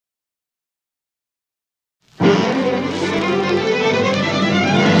The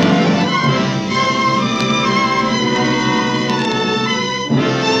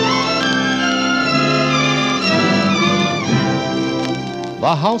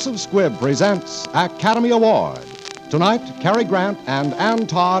House of Squibb presents Academy Award. Tonight, Cary Grant and Ann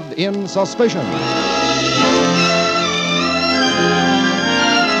Todd in Suspicion.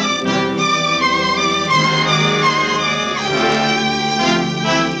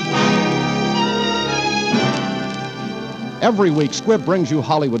 Every week, Squibb brings you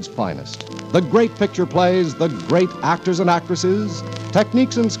Hollywood's finest. The great picture plays, the great actors and actresses,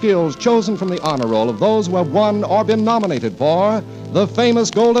 techniques and skills chosen from the honor roll of those who have won or been nominated for the famous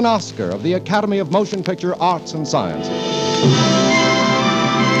Golden Oscar of the Academy of Motion Picture Arts and Sciences.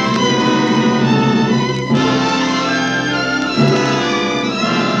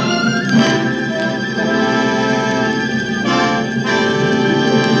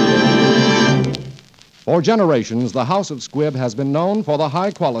 For generations, the House of Squibb has been known for the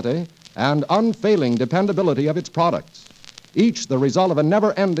high quality and unfailing dependability of its products, each the result of a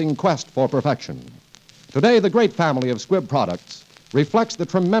never-ending quest for perfection. Today, the great family of Squibb products reflects the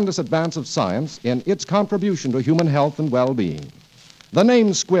tremendous advance of science in its contribution to human health and well-being. The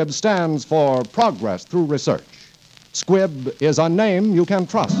name Squibb stands for progress through research. Squibb is a name you can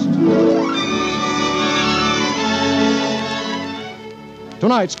trust.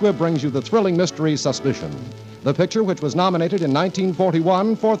 Tonight, Squibb brings you the thrilling mystery Suspicion, the picture which was nominated in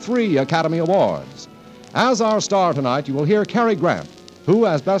 1941 for 3 Academy Awards. As our star tonight, you will hear Cary Grant, who,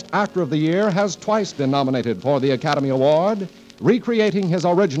 as Best Actor of the Year, has twice been nominated for the Academy Award, recreating his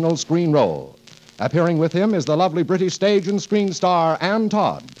original screen role. Appearing with him is the lovely British stage and screen star Ann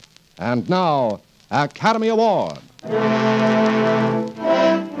Todd. And now, Academy Award.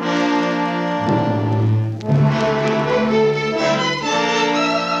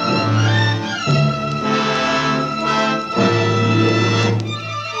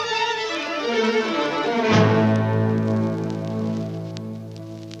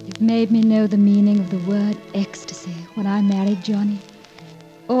 Made me know the meaning of the word ecstasy when I married Johnny.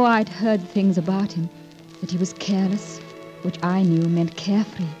 Oh, I'd heard things about him, that he was careless, which I knew meant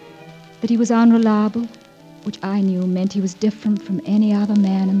carefree, that he was unreliable, which I knew meant he was different from any other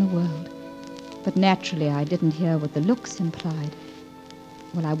man in the world. But naturally, I didn't hear what the looks implied.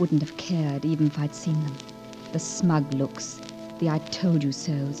 Well, I wouldn't have cared even if I'd seen them. The smug looks, the I told you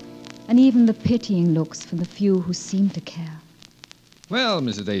so's, and even the pitying looks from the few who seemed to care. Well,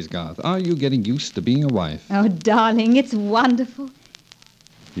 Mrs. Aysgarth, are you getting used to being a wife? Oh, darling, it's wonderful.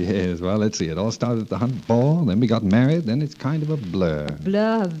 Yes, well, let's see. It all started at the Hunt Ball, then we got married, then it's kind of a blur. A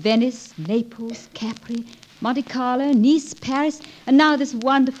blur of Venice, Naples, Capri, Monte Carlo, Nice, Paris, and now this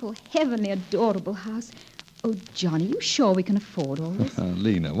wonderful, heavenly, adorable house. Oh, Johnny, you sure we can afford all this?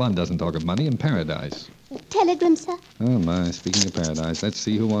 Lena, one doesn't talk of money in paradise. Telegram, sir. Oh, my, speaking of paradise, let's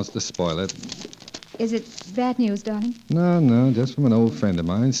see who wants to spoil it. Is it bad news, darling? No, just from an old friend of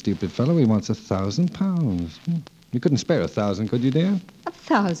mine, stupid fellow. He wants £1,000. You couldn't spare 1,000, could you, dear?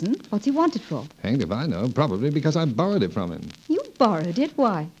 1,000? What's he want it for? Hanged if I know. Probably because I borrowed it from him. You borrowed it?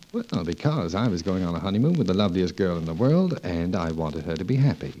 Why? Well, because I was going on a honeymoon with the loveliest girl in the world, and I wanted her to be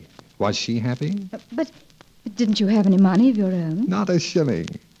happy. Was she happy? But didn't you have any money of your own? Not a shilling.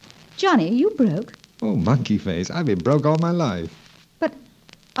 Johnny, are you broke? Oh, monkey face. I've been broke all my life. But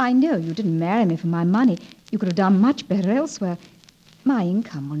I know you didn't marry me for my money. You could have done much better elsewhere. My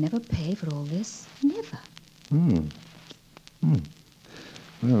income will never pay for all this. Never.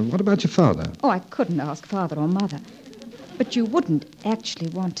 Well, what about your father? Oh, I couldn't ask father or mother. But you wouldn't actually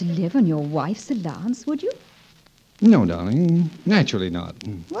want to live on your wife's allowance, would you? No, darling. Naturally not.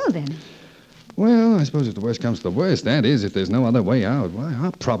 Well, then. Well, I suppose if the worst comes to the worst, that is, if there's no other way out, why,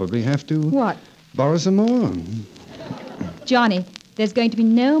 I'll probably have to... What? Borrow some more. Johnny, there's going to be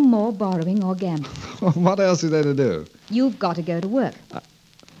no more borrowing or gambling. What else is there to do? You've got to go to work.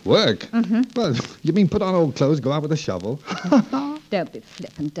 Work? Mm-hmm. Well, you mean put on old clothes, go out with a shovel? Don't be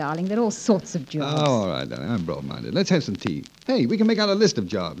flippant, darling. There are all sorts of jobs. Oh, all right, darling. I'm broad-minded. Let's have some tea. Hey, we can make out a list of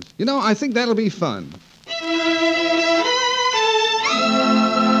jobs. You know, I think that'll be fun.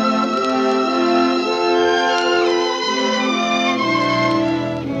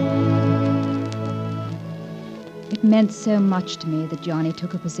 It meant so much to me that Johnny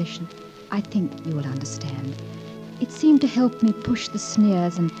took a position. I think you will understand. It seemed to help me push the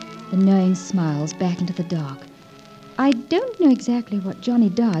sneers and the knowing smiles back into the dark. I don't know exactly what Johnny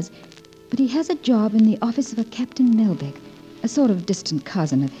does, but he has a job in the office of a Captain Melbeck, a sort of distant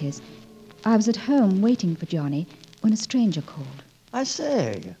cousin of his. I was at home waiting for Johnny when a stranger called. I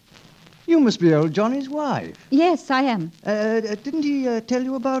say, you must be old Johnny's wife. Yes, I am. Didn't he tell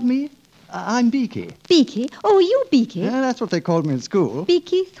you about me? I'm Beaky. Beaky? Oh, you Beaky? Yeah, that's what they called me at school.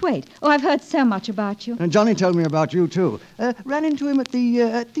 Beaky Thwaite. Oh, I've heard so much about you. And Johnny told me about you, too. Ran into him at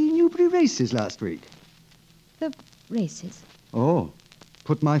the Newbury races last week. The races? Oh,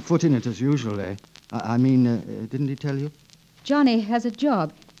 put my foot in it as usual, eh? I mean, didn't he tell you? Johnny has a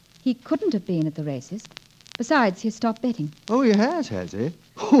job. He couldn't have been at the races. Besides, he stopped betting. Oh, he has he?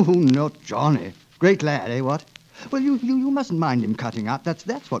 Oh, not Johnny. Great lad, eh, what? Well, you mustn't mind him cutting up.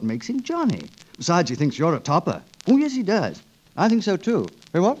 That's what makes him Johnny. Besides, he thinks you're a topper. Oh, yes, he does. I think so, too.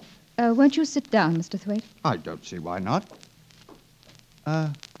 Eh, what? Won't you sit down, Mr. Thwaite? I don't see why not.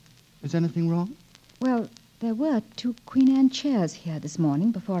 Is anything wrong? Well, there were 2 Queen Anne chairs here this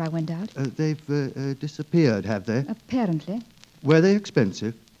morning before I went out. They've disappeared, have they? Apparently. Were they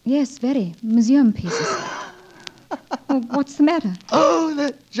expensive? Yes, very. Museum pieces. Oh, what's the matter? Oh,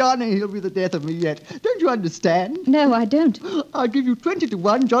 that Johnny, he'll be the death of me yet. Don't you understand? No, I don't. I'll give you 20 to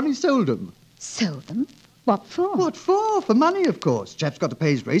 1 Johnny sold them. Sold them? What for? What for? For money, of course. Chap's got to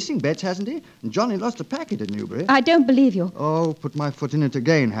pay his racing bets, hasn't he? And Johnny lost a packet at Newbury. I don't believe you. Oh, put my foot in it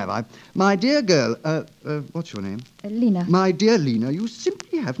again, have I? My dear girl, what's your name? Lena. My dear Lena, you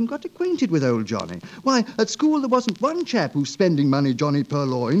simply haven't got acquainted with old Johnny. Why, at school there wasn't one chap who's spending money Johnny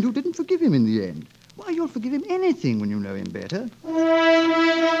purloined who didn't forgive him in the end. Why, you'll forgive him anything when you know him better.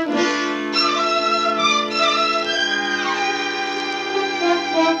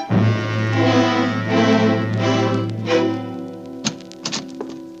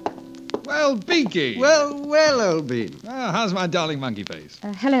 Well, Beaky. Well, old Bean. How's my darling monkey face?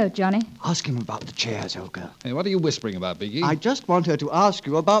 Hello, Johnny. Ask him about the chairs, old girl. Hey, what are you whispering about, Beaky? I just want her to ask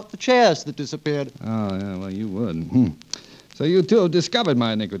you about the chairs that disappeared. Oh, yeah, well, you would. So you two have discovered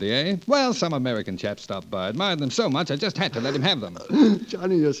my iniquity, eh? Well, some American chap stopped by. Admired them so much, I just had to let him have them.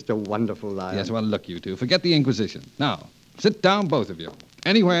 Johnny, you're such a wonderful liar. Yes, well, look, you two. Forget the Inquisition. Now, sit down, both of you.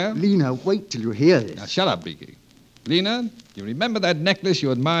 Anywhere. Lena, wait till you hear this. Now, shut up, Beaky. Lena, you remember that necklace you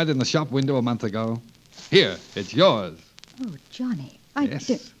admired in the shop window a month ago? Here, it's yours. Oh, Johnny,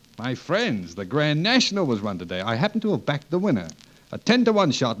 Yes. My friends, the Grand National was run today. I happen to have backed the winner. A 10 to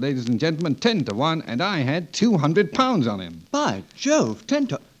 1 shot, ladies and gentlemen, 10 to 1, and I had £200 on him. By Jove, 10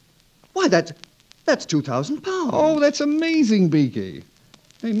 to... Why, that's £2,000. Oh, that's amazing, Beaky.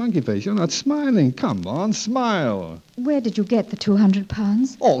 Hey, Monkey Face, you're not smiling. Come on, smile. Where did you get the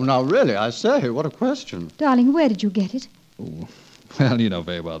 £200? Oh, now really, I say, what a question. Darling, where did you get it? Oh, well, you know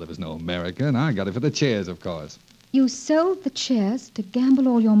very well there was no America, and I got it for the chairs, of course. You sold the chairs to gamble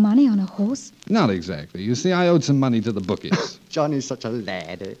all your money on a horse? Not exactly. You see, I owed some money to the bookies. Johnny's such a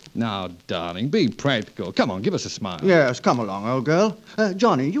lad, eh? Now, darling, be practical. Come on, give us a smile. Yes, come along, old girl.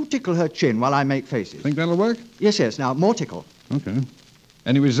 Johnny, you tickle her chin while I make faces. Think that'll work? Yes, now, more tickle. Okay.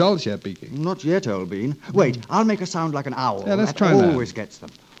 Any results yet, Beaky? Not yet, old bean. Wait, I'll make her sound like an owl. Yeah, let's that try that. always gets them.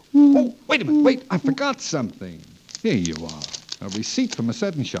 Oh, wait a minute. Wait, I forgot something. Here you are. A receipt from a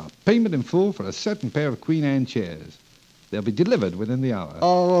certain shop. Payment in full for a certain pair of Queen Anne chairs. They'll be delivered within the hour.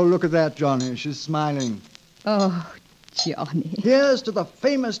 Oh, look at that, Johnny. She's smiling. Oh, Johnny. Here's to the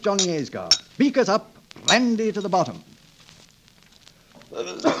famous Johnny Aysgarth. Beakers up, brandy to the bottom.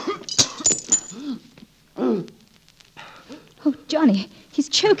 Oh, Johnny, he's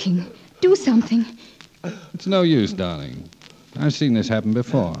choking. Do something. It's no use, darling. I've seen this happen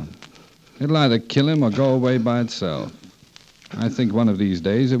before. It'll either kill him or go away by itself. I think one of these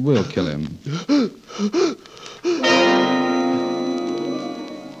days it will kill him.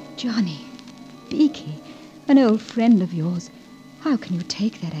 Johnny, Beaky, an old friend of yours. How can you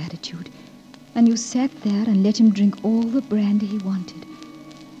take that attitude? And you sat there and let him drink all the brandy he wanted.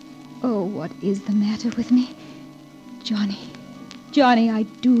 Oh, what is the matter with me? Johnny, I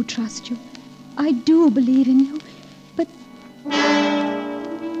do trust you. I do believe in you. But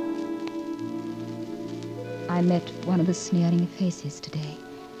I met one of the sneering faces today.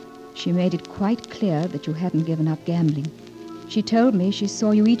 She made it quite clear that you hadn't given up gambling. She told me she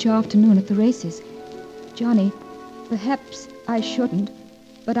saw you each afternoon at the races. Johnny, perhaps I shouldn't,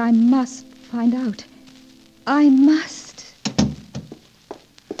 but I must find out. I must.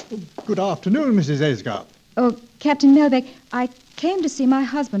 Good afternoon, Mrs. Aysgarth. Oh, Captain Melbeck, I came to see my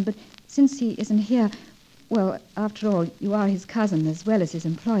husband, but since he isn't here, well, after all, you are his cousin as well as his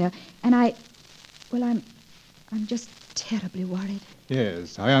employer, and I'm just terribly worried.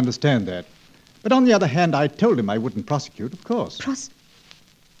 Yes, I understand that. But on the other hand, I told him I wouldn't prosecute, of course.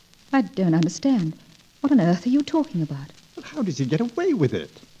 I don't understand. What on earth are you talking about? But how does he get away with it?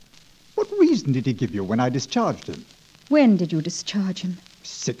 What reason did he give you when I discharged him? When did you discharge him?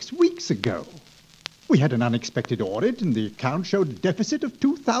 6 weeks ago. We had an unexpected audit, and the account showed a deficit of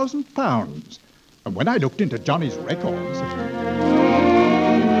 £2,000. And when I looked into Johnny's records...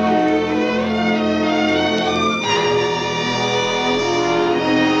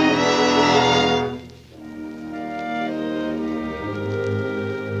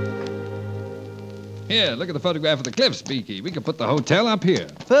 Here, look at the photograph of the cliffs, Beaky. We could put the hotel up here.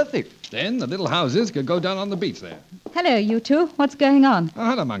 Perfect. Then the little houses could go down on the beach there. Hello, you two. What's going on? Oh,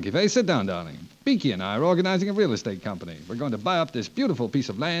 hello, Monkey Face. Sit down, darling. Beaky and I are organizing a real estate company. We're going to buy up this beautiful piece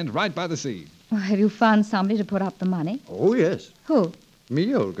of land right by the sea. Well, have you found somebody to put up the money? Oh, yes. Who?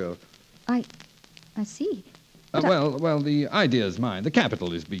 Me, old girl. I see. Well, the idea is mine. The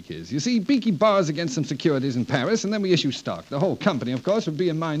capital is Beaky's. You see, Beaky borrows against some securities in Paris, and then we issue stock. The whole company, of course, would be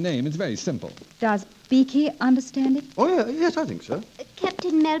in my name. It's very simple. Does Beaky understand it? Oh, yeah, yes, I think so.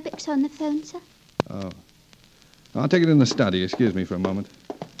 Captain Melbeck's on the phone, sir. Oh. I'll take it in the study. Excuse me for a moment.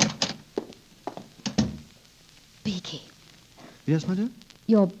 Beaky, Yes, my dear?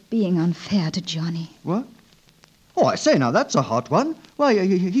 you're being unfair to Johnny. What? Oh, I say, now, that's a hot one. Why,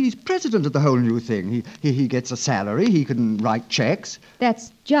 he's president of the whole new thing. He gets a salary. He can write checks.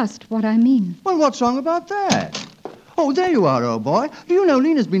 That's just what I mean. Well, what's wrong about that? Oh, there you are, old boy. You know,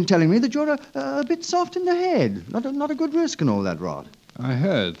 Lena's been telling me that you're a bit soft in the head. Not a good risk and all that rot. I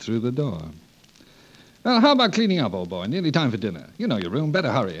heard through the door. Well, how about cleaning up, old boy? Nearly time for dinner. You know your room.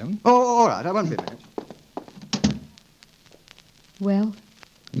 Better hurry, huh? Oh, all right. I won't be a minute. Well,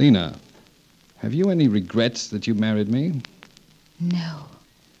 Lena, have you any regrets that you married me? no.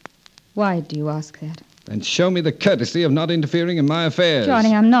 Why do you ask that? Then show me the courtesy of not interfering in my affairs.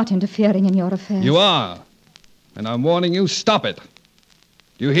 Johnny, I'm not interfering in your affairs. You are. And I'm warning you, stop it.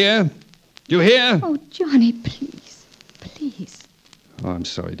 Do you hear? Do you hear? Oh, Johnny, please. Please. Oh, I'm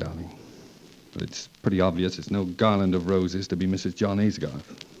sorry, darling. But it's pretty obvious it's no garland of roses to be Mrs. John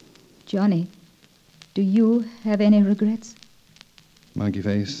Aysgarth. Johnny, do you have any regrets? Monkey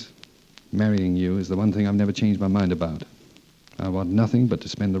Face, marrying you is the one thing I've never changed my mind about. I want nothing but to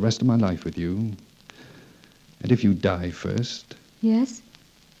spend the rest of my life with you. And if you die first, Yes?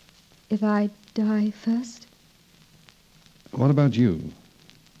 If I die first? what about you?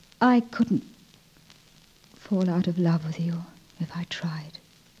 I couldn't fall out of love with you if I tried.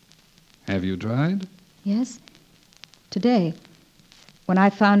 Have you tried? Yes? Today, when I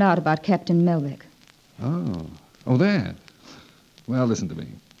found out about Captain Melbeck. Oh, that. Well, listen to me.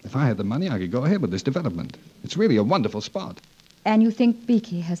 If I had the money, I could go ahead with this development. It's really a wonderful spot. And you think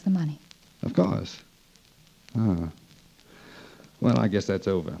Beaky has the money? Of course. Ah. Well, I guess that's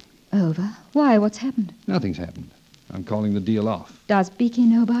over. Over? Why? What's happened? Nothing's happened. I'm calling the deal off. Does Beaky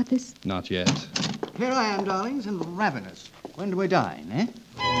know about this? Not yet. Here I am, darlings, and ravenous. When do we dine, eh?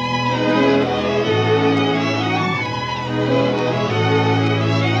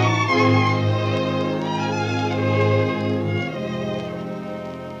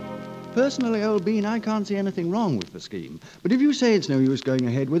 Personally, old Bean, I can't see anything wrong with the scheme. But if you say it's no use going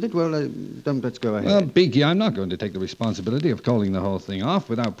ahead with it, well, let's go ahead. Well, Beaky, I'm not going to take the responsibility of calling the whole thing off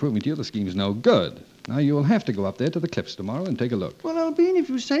without proving to you the scheme's no good. Now, you will have to go up there to the cliffs tomorrow and take a look. Well, old Bean, if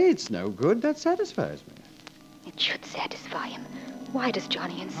you say it's no good, that satisfies me. It should satisfy him. Why does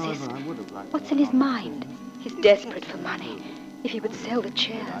Johnny insist? However, I would have liked What's in his mind? He's desperate for money. If he would sell the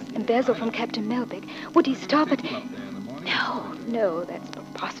chairs, embezzle from Captain Melbeck, would he stop it? No, that's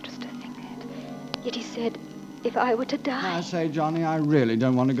preposterous to think that. Yet he said, if I were to die... I say, Johnny, I really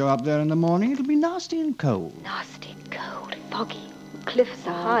don't want to go up there in the morning. It'll be nasty and cold. Nasty, cold, foggy. The cliffs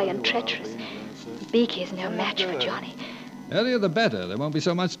are high and treacherous. Beaky is no match for Johnny. Earlier the better. There won't be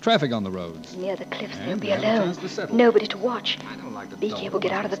so much traffic on the roads. Near the cliffs, they'll And be we'll have a alone. chance to settle. Nobody to watch. I don't like the Beaky dog. will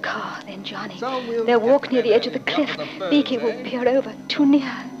get out of the car, then Johnny. So we'll They'll get walk near the edge of the together cliff. and jump the Beaky birds, will eh? peer over, too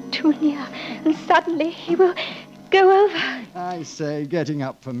near, and suddenly he will go over. I say, getting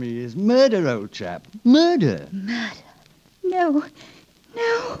up for me is murder, old chap. Murder. No.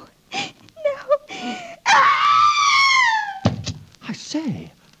 I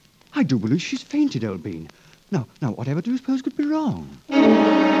say, I do believe she's fainted, old Bean. Now, whatever do you suppose could be wrong?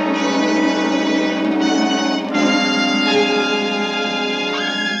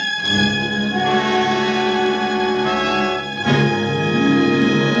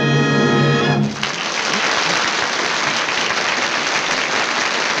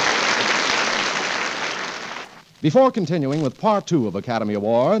 Before continuing with Part 2 of Academy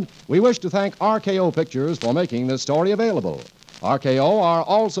Award, we wish to thank RKO Pictures for making this story available. RKO are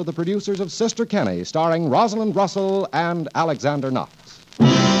also the producers of Sister Kenny, starring Rosalind Russell and Alexander Knox.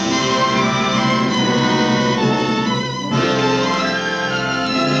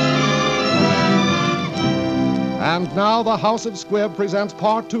 And now the House of Squibb presents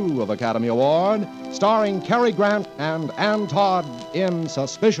Part 2 of Academy Award, starring Cary Grant and Ann Todd in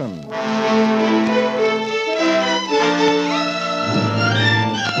Suspicion.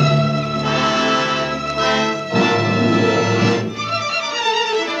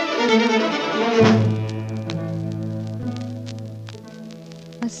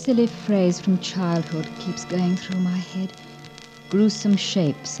 silly phrase from childhood keeps going through my head. Gruesome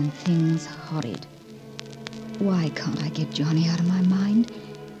shapes and things horrid. Why can't I get Johnny out of my mind?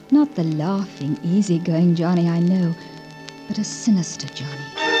 Not the laughing, easy-going Johnny I know, but a sinister Johnny.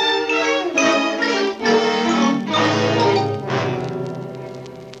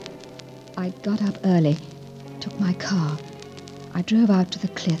 I got up early, took my car. I drove out to the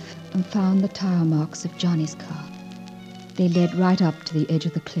cliff and found the tire marks of Johnny's car. They led right up to the edge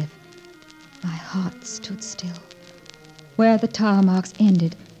of the cliff. My heart stood still. Where the tire marks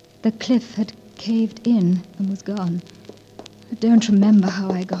ended, the cliff had caved in and was gone. I don't remember how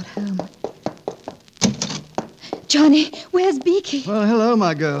I got home. Johnny, where's Beaky? Well, hello,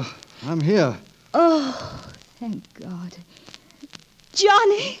 my girl. I'm here. Oh, thank God.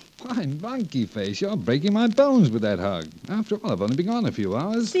 Johnny! Why, Monkey Face, you're breaking my bones with that hug. After all, I've only been gone a few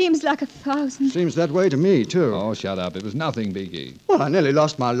hours. Seems like 1,000. Seems that way to me, too. Oh, shut up. It was nothing, Beaky. Well, I nearly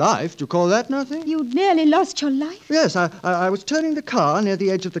lost my life. Do you call that nothing? You nearly lost your life? Yes, I was turning the car near the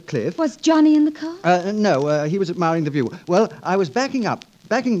edge of the cliff. Was Johnny in the car? No, he was admiring the view. Well, I was backing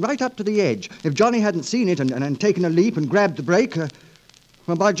right up to the edge. If Johnny hadn't seen it and taken a leap and grabbed the brake,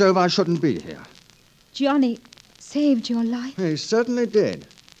 well, by Jove, I shouldn't be here. Johnny saved your life? He certainly did.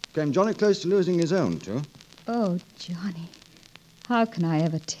 Came Johnny close to losing his own, too. Oh, Johnny. How can I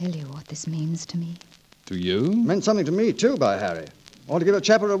ever tell you what this means to me? To you? Meant something to me, too, by Harry. Ought to give a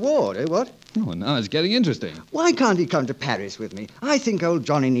chap a reward, eh, what? Oh, now it's getting interesting. Why can't he come to Paris with me? I think old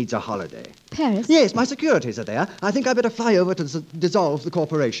Johnny needs a holiday. Paris? Yes, my securities are there. I think I'd better fly over to dissolve the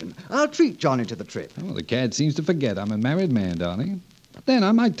corporation. I'll treat Johnny to the trip. Oh, the cad seems to forget I'm a married man, darling. But then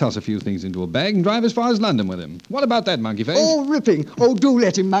I might toss a few things into a bag and drive as far as London with him. What about that, Monkey Face? Oh, ripping. Oh, do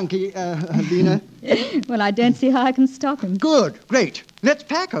let him, Monkey, Lena. Well, I don't see how I can stop him. Good. Great. Let's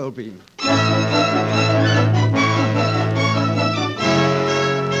pack, old bean.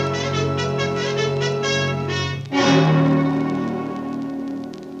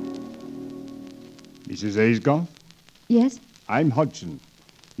 Mrs. Aysgarth? Yes? I'm Hodgson,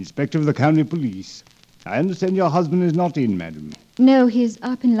 Inspector of the County Police. I understand your husband is not in, madam. No, he's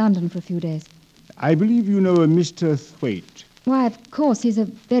up in London for a few days. I believe you know a Mr. Thwaite. Why, of course, he's a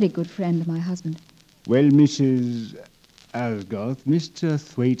very good friend of my husband. Well, Mrs. Aysgarth, Mr.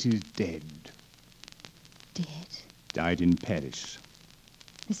 Thwaite is dead. Dead? Died in Paris.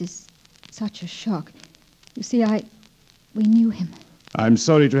 This is such a shock. You see, we knew him. I'm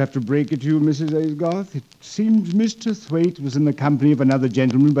sorry to have to break it to you, Mrs. Aysgarth. It seems Mr. Thwaite was in the company of another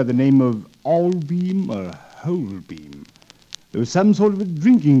gentleman by the name of Allbeam or Holbeam. There was some sort of a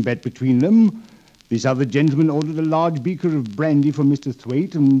drinking bet between them. This other gentleman ordered a large beaker of brandy for Mr.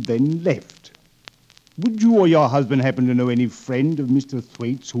 Thwaite and then left. Would you or your husband happen to know any friend of Mr.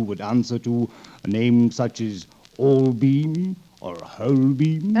 Thwaite's who would answer to a name such as Allbeam or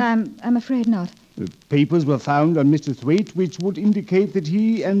Holbeam? I'm afraid not. Papers were found on Mr. Thwaite which would indicate that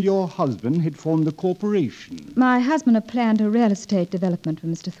he and your husband had formed a corporation. My husband had planned a real estate development for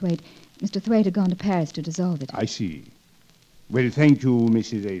Mr. Thwaite. Mr. Thwaite had gone to Paris to dissolve it. I see. Well, thank you,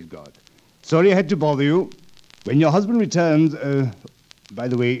 Mrs. Aysgarth. Sorry I had to bother you. When your husband returns, by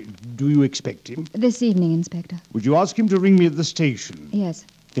the way, do you expect him? This evening, Inspector. Would you ask him to ring me at the station? Yes.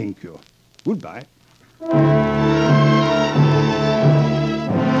 Thank you. Goodbye.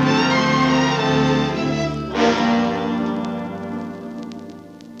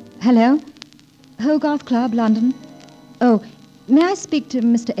 Hello? Hogarth Club, London. Oh, may I speak to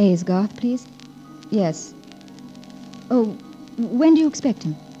Mr. Aysgarth, please? Yes. Oh, when do you expect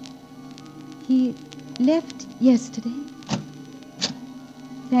him? He left yesterday.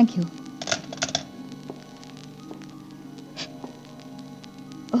 Thank you.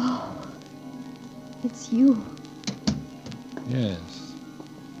 Oh, it's you. Yes.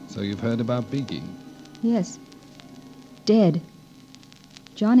 So you've heard about Beaky? Yes. Dead.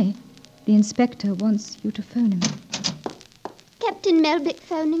 Johnny, the inspector wants you to phone him. Captain Melbick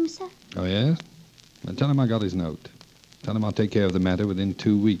phoning, sir. Oh, yes? Well, tell him I got his note. Tell him I'll take care of the matter within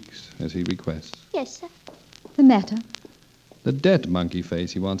 2 weeks, as he requests. Yes, sir. The matter? The debt, Monkey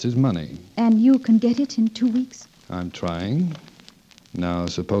Face. He wants his money. And you can get it in 2 weeks? I'm trying. Now,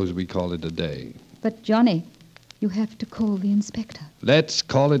 suppose we call it a day. But, Johnny, you have to call the inspector. Let's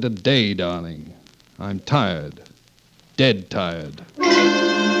call it a day, darling. I'm tired. Dead tired.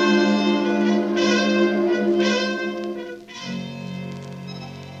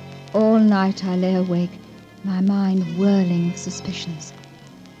 All night I lay awake, my mind whirling with suspicions.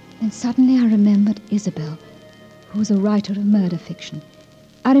 Then suddenly I remembered Isabel, who was a writer of murder fiction.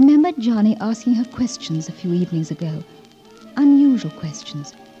 I remembered Johnny asking her questions a few evenings ago. Unusual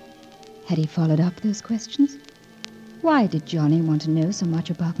questions. Had he followed up those questions? Why did Johnny want to know so much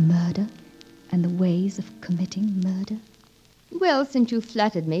about murder and the ways of committing murder? Well, since you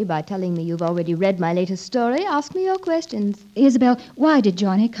flattered me by telling me you've already read my latest story, ask me your questions. Isabel, why did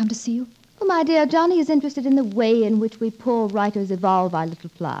Johnny come to see you? Oh, my dear, Johnny is interested in the way in which we poor writers evolve our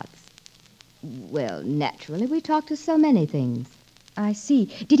little plots. Well, naturally, we talk to so many things. I see.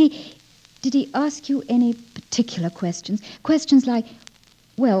 Did he ask you any particular questions? Questions like,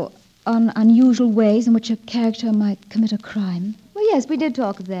 well, on unusual ways in which a character might commit a crime? Well, yes, we did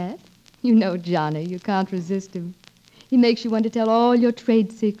talk of that. You know Johnny, you can't resist him. He makes you want to tell all your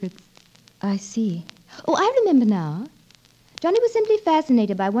trade secrets. I see. Oh, I remember now. Johnny was simply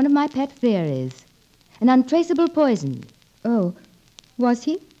fascinated by one of my pet theories, an untraceable poison. Oh, was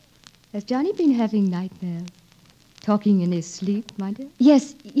he? Has Johnny been having nightmares? Talking in his sleep, my dear?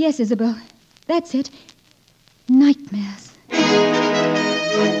 Yes, Isabel. That's it. Nightmares.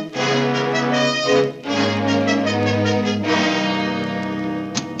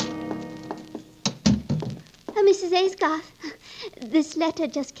 Oh, Mrs. Aysgarth, this letter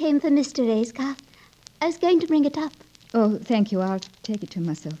just came for Mr. Aysgarth. I was going to bring it up. Oh, thank you. I'll take it to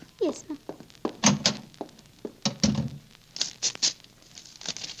myself. Yes, ma'am.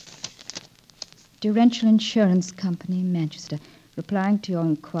 Durential Insurance Company, Manchester, replying to your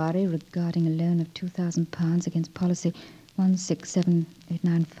inquiry regarding a loan of £2,000 against policy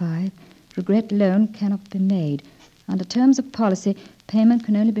 167895. Regret loan cannot be made. Under terms of policy, payment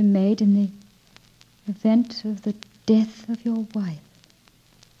can only be made in the event of the death of your wife.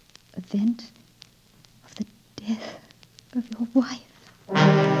 Event of the death of your wife.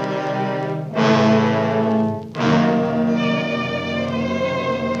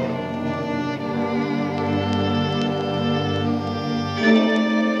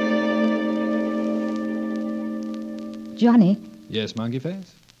 Johnny? Yes, Monkey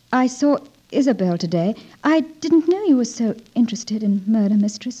Face? I saw Isabel today. I didn't know you were so interested in murder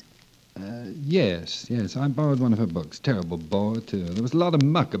mysteries. Yes. I borrowed one of her books. Terrible bore, too. There was a lot of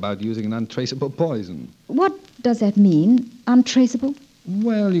muck about using an untraceable poison. What does that mean, untraceable?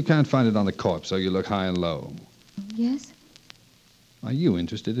 Well, you can't find it on the corpse, so you look high and low. Yes? Are you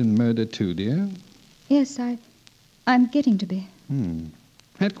interested in murder, too, dear? Yes, I'm getting to be.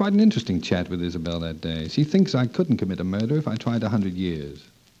 Had quite an interesting chat with Isabel that day. She thinks I couldn't commit a murder if I tried 100 years.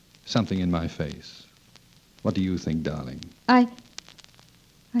 Something in my face. What do you think, darling? I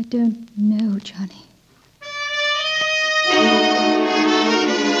don't know, Johnny.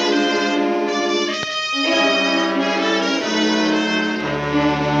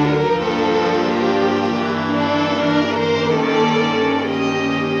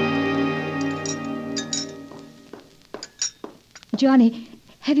 Johnny,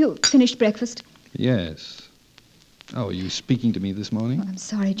 have you finished breakfast? Yes. Oh, are you speaking to me this morning? Oh, I'm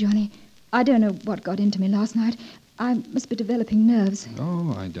sorry, Johnny. I don't know what got into me last night. I must be developing nerves.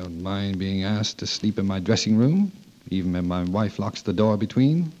 Oh, I don't mind being asked to sleep in my dressing room, even when my wife locks the door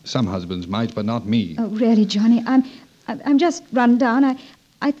between. Some husbands might, but not me. Oh, really, Johnny? I'm just run down.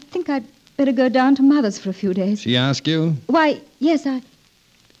 I think I'd better go down to Mother's for a few days. She asked you? Why, yes,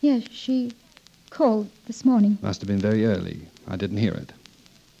 Yes, she called this morning. Must have been very early. I didn't hear it.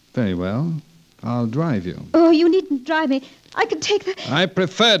 Very well. I'll drive you. Oh, you needn't drive me. I could take the... I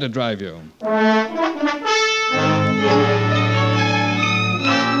prefer to drive you.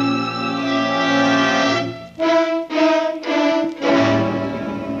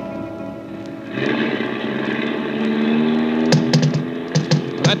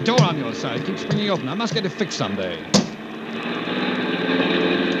 That door on your side keeps springing open. I must get it fixed someday.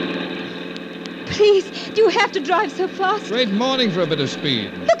 Please, do you have to drive so fast? Great morning for a bit of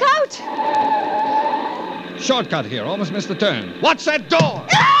speed. Look out! Shortcut here. Almost missed the turn. Watch that door!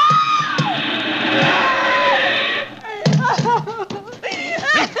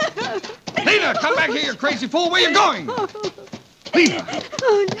 Lena, come back here, you crazy fool. Where you going? Lena!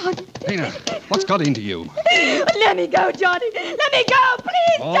 Oh, Johnny. Lena, what's got into you? Let me go, Johnny. Let me go,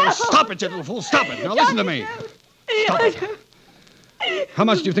 please. Oh, go. stop it, you little fool. Stop it. Now listen to me. Stop it. How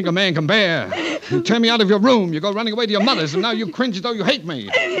much do you think a man can bear? You turn me out of your room. You go running away to your mother's, and now you cringe as though you hate me.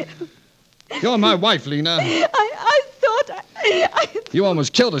 You're my wife, Lena. I thought You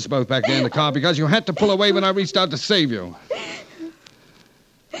almost killed us both back there in the car because you had to pull away when I reached out to save you.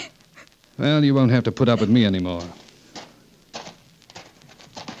 Well, you won't have to put up with me anymore.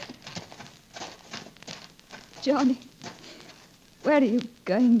 Johnny, where are you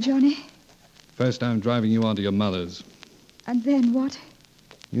going, Johnny? First, I'm driving you on to your mother's. And then what?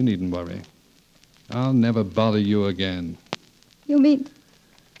 You needn't worry. I'll never bother you again. You mean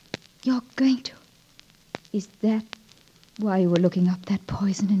you're going to? Is that why you were looking up that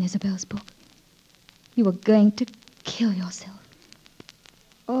poison in Isabel's book? You were going to kill yourself.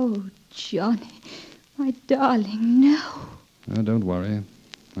 Oh, Johnny, my darling, no. Oh, don't worry.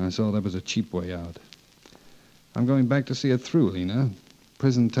 I saw that was a cheap way out. I'm going back to see it through, Lena.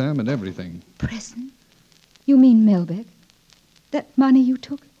 Prison term and everything. Prison? You mean Melbeck? That money you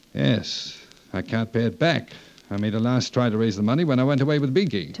took? Yes. I can't pay it back. I made a last try to raise the money when I went away with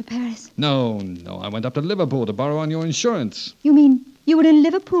Beaky. To Paris? No. I went up to Liverpool to borrow on your insurance. You mean you were in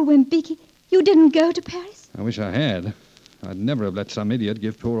Liverpool when Beaky... You didn't go to Paris? I wish I had. I'd never have let some idiot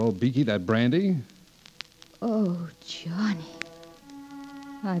give poor old Beaky that brandy. Oh, Johnny.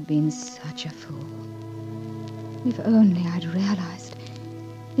 I've been such a fool. If only I'd realized.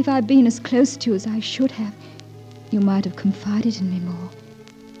 If I'd been as close to you as I should have, you might have confided in me more.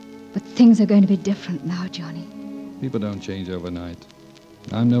 But things are going to be different now, Johnny. People don't change overnight.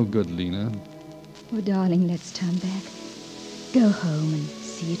 I'm no good, Lena. Oh, darling, let's turn back. Go home and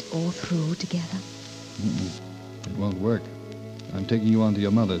see it all through together. It won't work. I'm taking you on to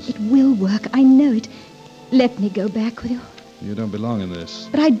your mother's. It will work. I know it. Let me go back with you. You don't belong in this.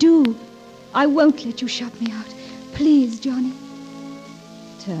 But I do. I won't let you shut me out. Please, Johnny.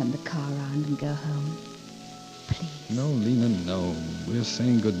 Turn the car around and go home. Please. No, Lena, no. We're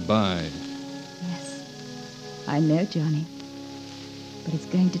saying goodbye. Yes. I know, Johnny. But it's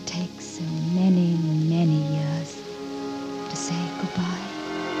going to take so many, many years to say goodbye.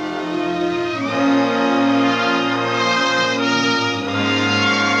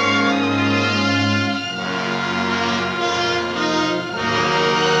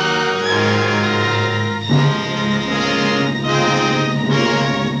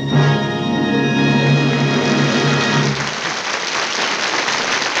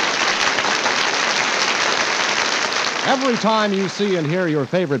 Every time you see and hear your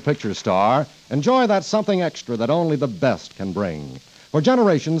favorite picture star, enjoy that something extra that only the best can bring. For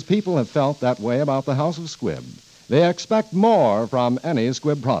generations, people have felt that way about the House of Squibb. They expect more from any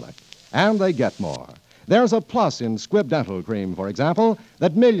Squibb product, and they get more. There's a plus in Squibb Dental Cream, for example,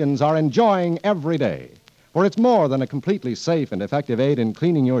 that millions are enjoying every day. For it's more than a completely safe and effective aid in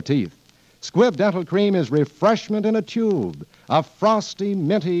cleaning your teeth. Squibb Dental Cream is refreshment in a tube, a frosty,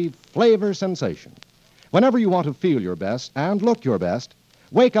 minty flavor sensation. Whenever you want to feel your best and look your best,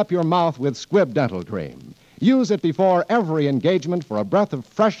 wake up your mouth with Squibb Dental Cream. Use it before every engagement for a breath of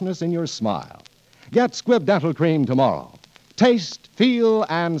freshness in your smile. Get Squibb Dental Cream tomorrow. Taste, feel,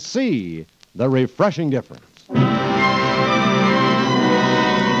 and see the refreshing difference.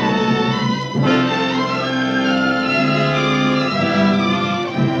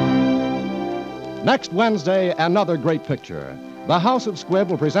 Next Wednesday, another great picture. The House of Squibb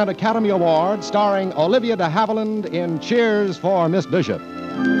will present Academy Award starring Olivia de Havilland in Cheers for Miss Bishop.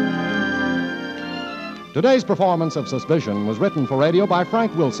 Today's performance of Suspicion was written for radio by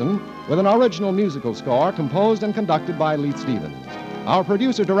Frank Wilson with an original musical score composed and conducted by Leith Stevens. Our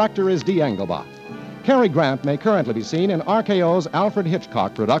producer-director is Dee Engelbach. Cary Grant may currently be seen in RKO's Alfred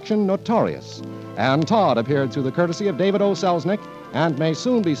Hitchcock production, Notorious. And Todd appeared through the courtesy of David O. Selznick and may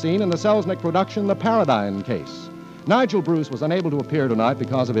soon be seen in the Selznick production, The Paradigm Case. Nigel Bruce was unable to appear tonight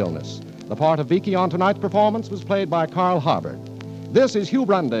because of illness. The part of Beaky on tonight's performance was played by Carl Harbert. This is Hugh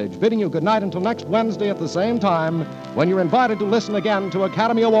Brundage bidding you good night until next Wednesday at the same time when you're invited to listen again to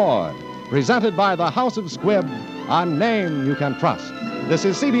Academy Award, presented by the House of Squibb, a name you can trust. This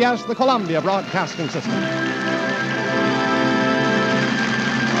is CBS, the Columbia Broadcasting System.